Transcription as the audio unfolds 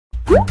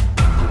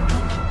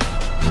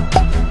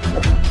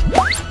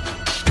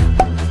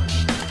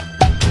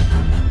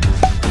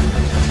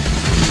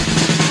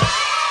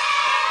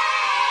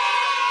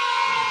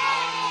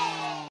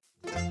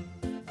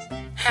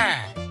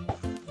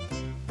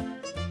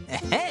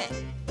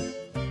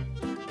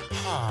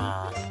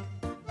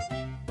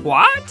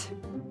What?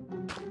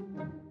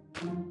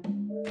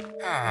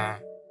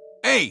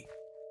 Hey!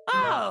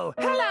 Oh,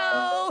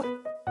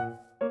 hello!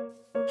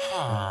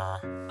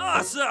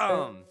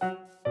 Awesome!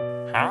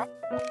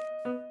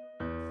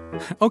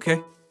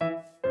 Okay.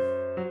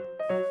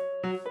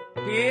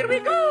 Here we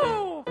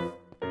go!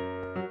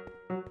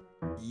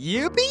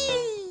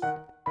 Yippee!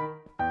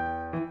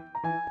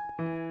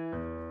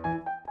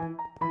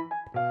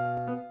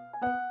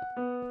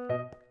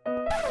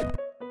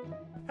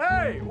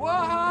 Hey,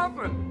 what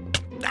happened?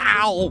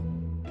 Ow!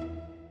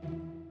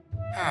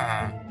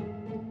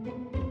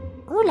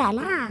 Ooh la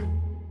la.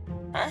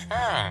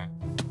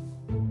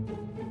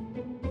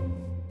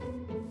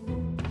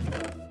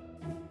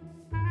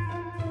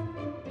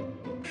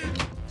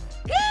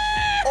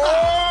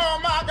 Oh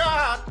my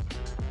God!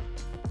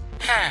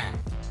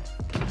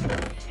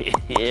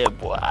 Yeah,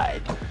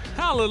 boy.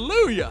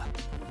 Hallelujah!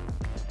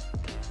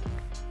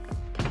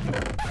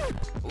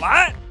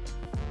 What?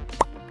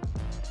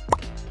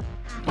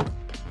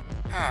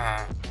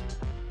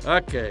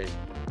 Okay.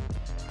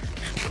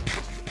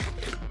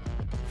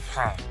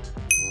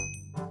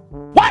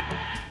 What?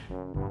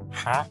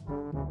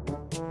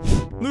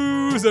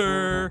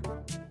 Loser!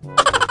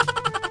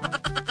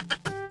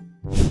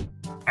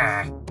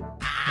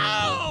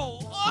 Ow!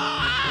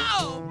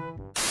 Ow!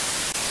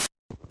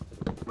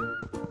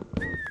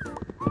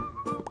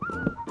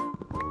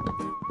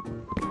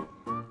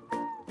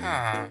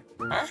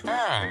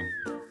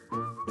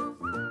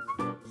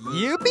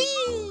 Yippee!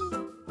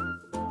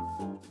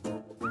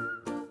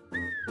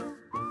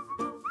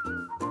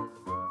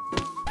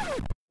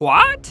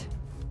 What?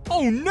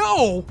 Oh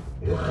no!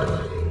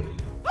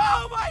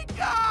 Oh my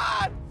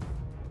God!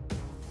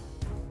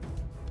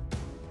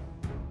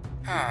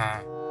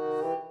 Arr!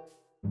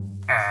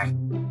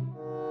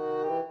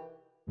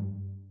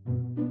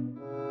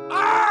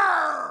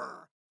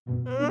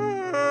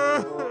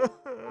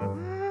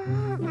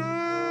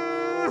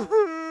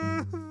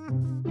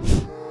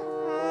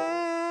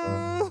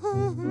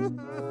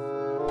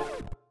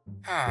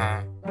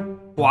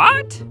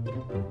 What?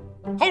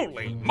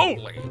 Holy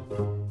moly!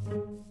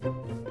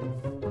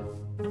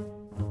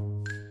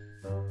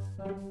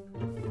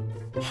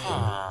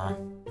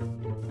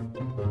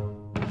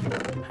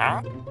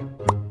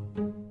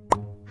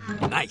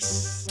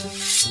 Nice.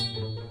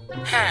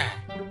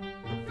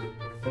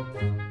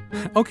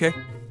 Okay.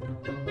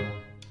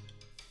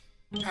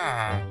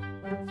 Yeah!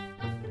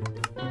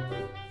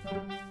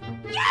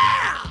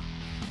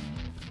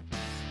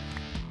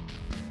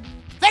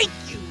 Thank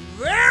you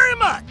very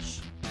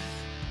much.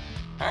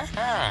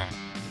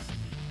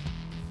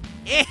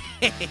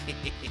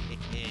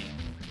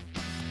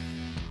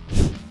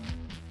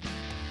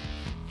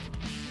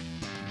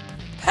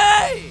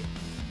 Hey!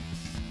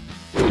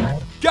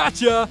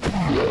 Gotcha!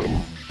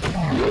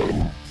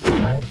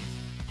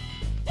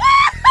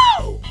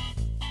 Woohoo!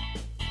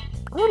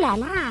 Ooh la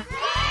la.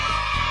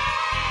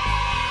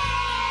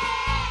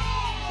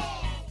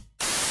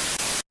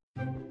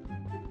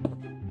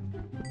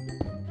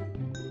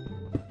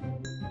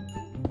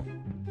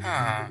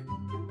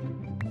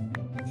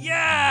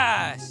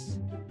 Yes!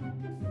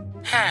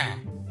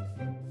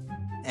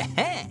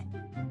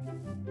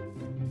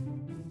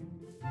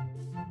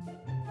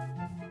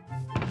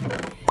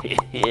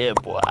 Yeah,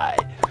 boy.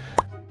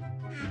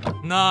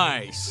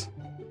 Nice.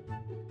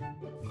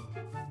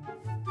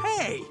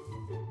 Hey!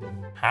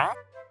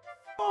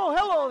 Oh,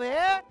 hello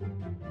there.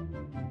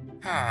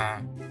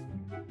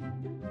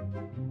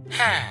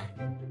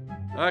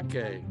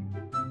 Okay.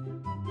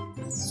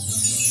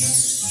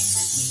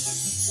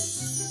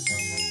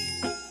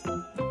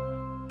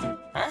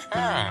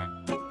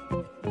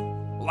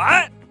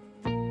 What?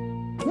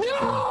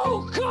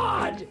 No,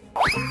 God!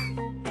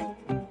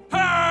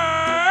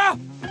 Ah!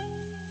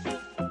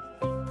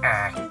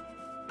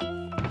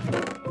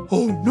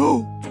 Oh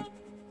no!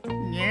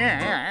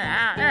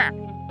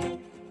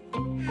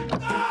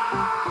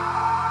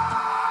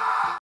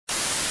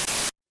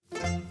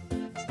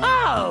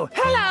 Oh,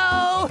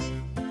 hello!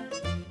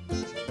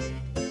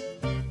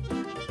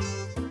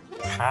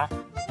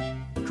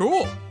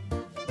 Cool.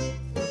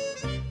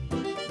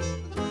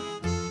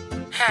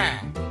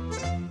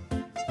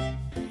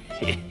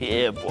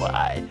 Yeah,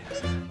 boy.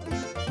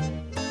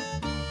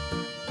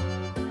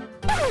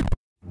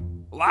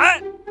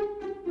 What?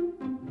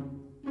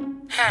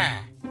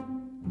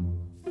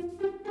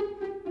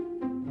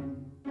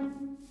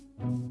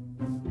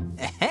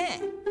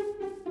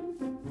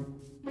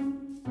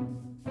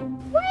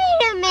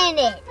 Wait a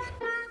minute.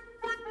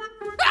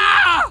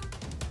 Ah!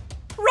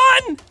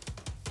 Run!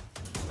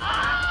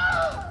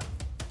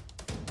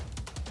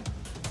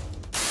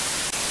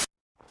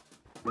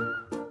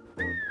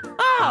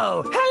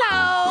 Oh,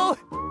 hello!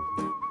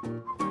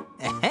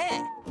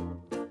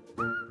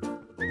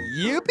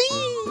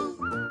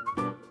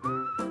 Yippee!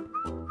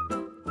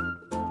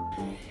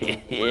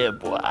 Yeah,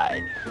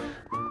 boy.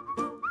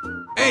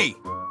 Hey!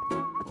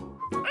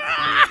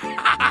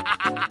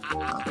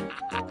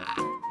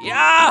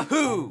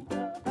 Yahoo!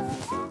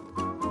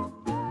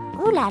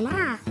 Ooh la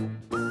la.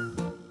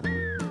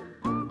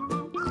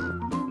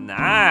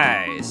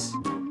 Nice.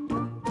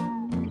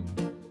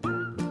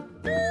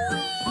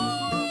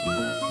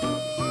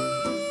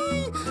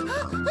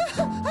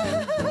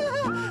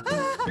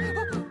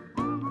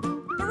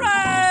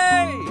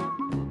 Hooray!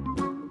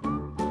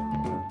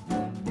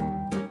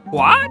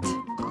 What?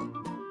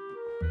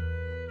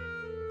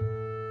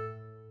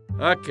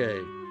 Okay.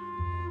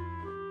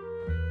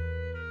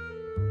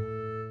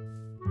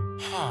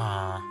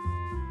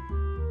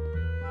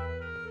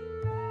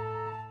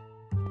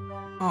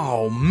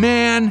 Oh,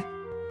 man.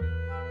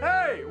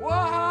 Hey,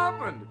 what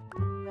happened?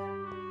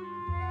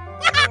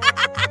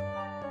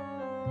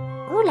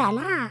 Ooh la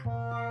la.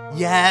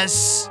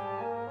 Yes.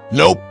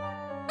 Nope.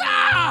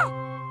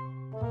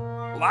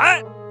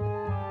 What?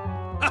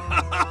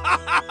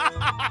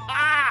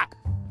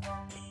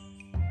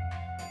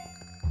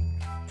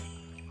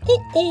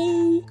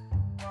 Uh-oh.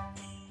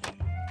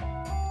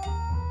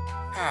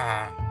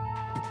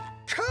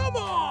 Come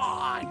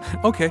on!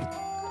 Okay.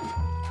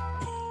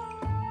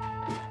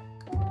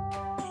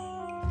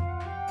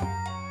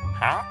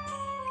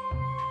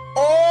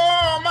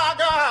 Oh my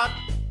God.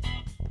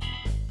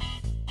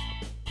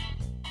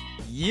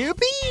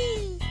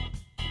 Yippee!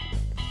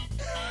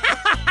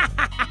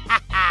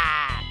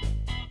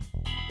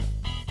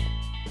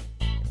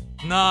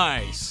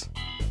 Nice.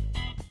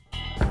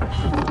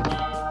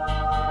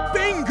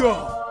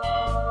 Bingo!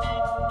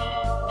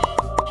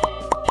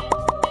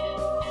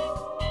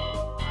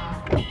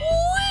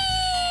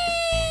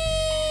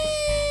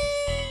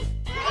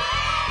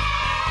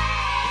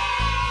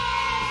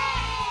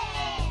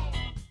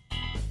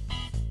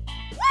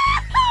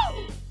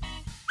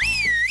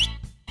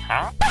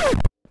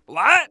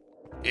 What?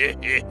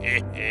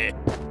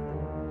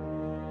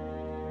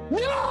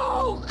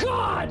 No,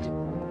 God!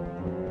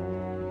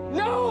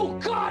 No,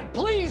 God,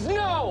 please,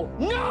 no!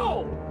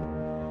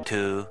 No!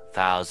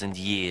 2,000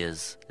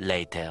 years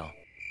later.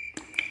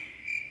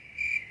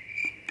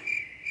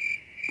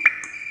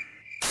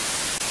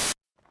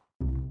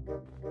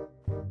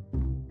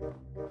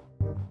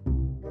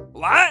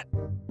 What?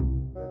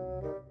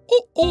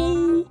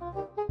 Uh-oh.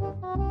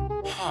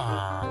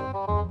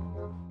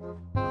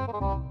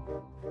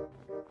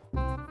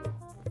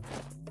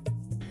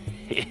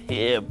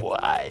 Yeah,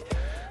 boy.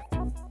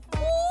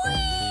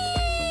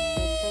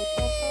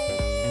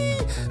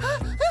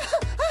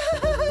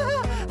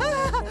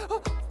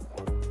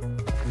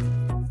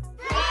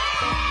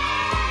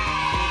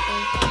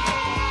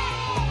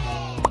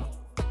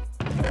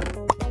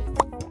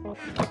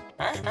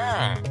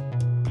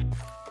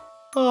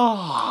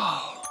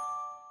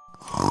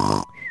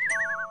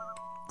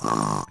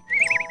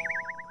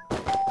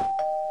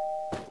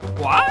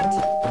 What?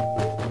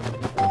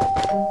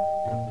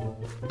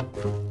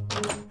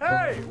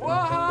 Hey,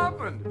 what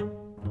happened?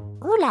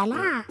 Ooh la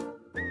la.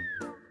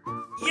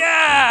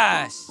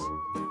 Yes!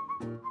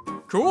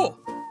 Cool.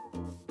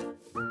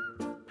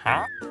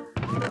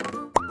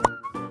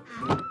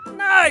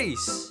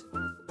 Nice!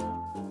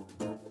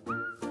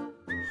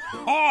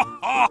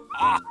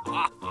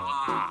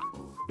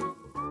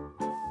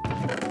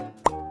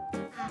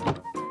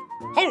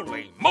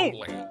 Holy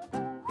moly!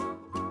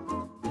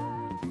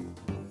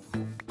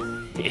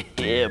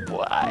 Yeah,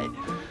 boy.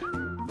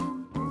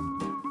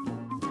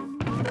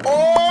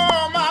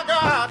 Oh my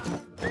God.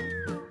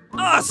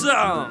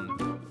 Awesome!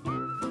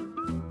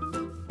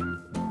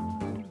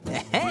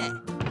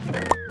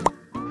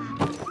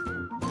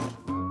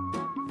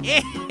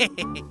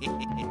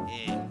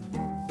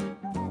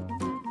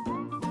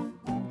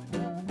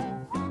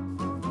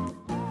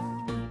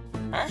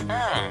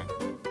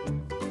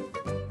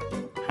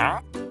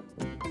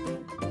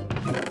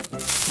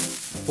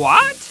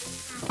 What?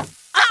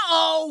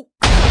 Uh-oh.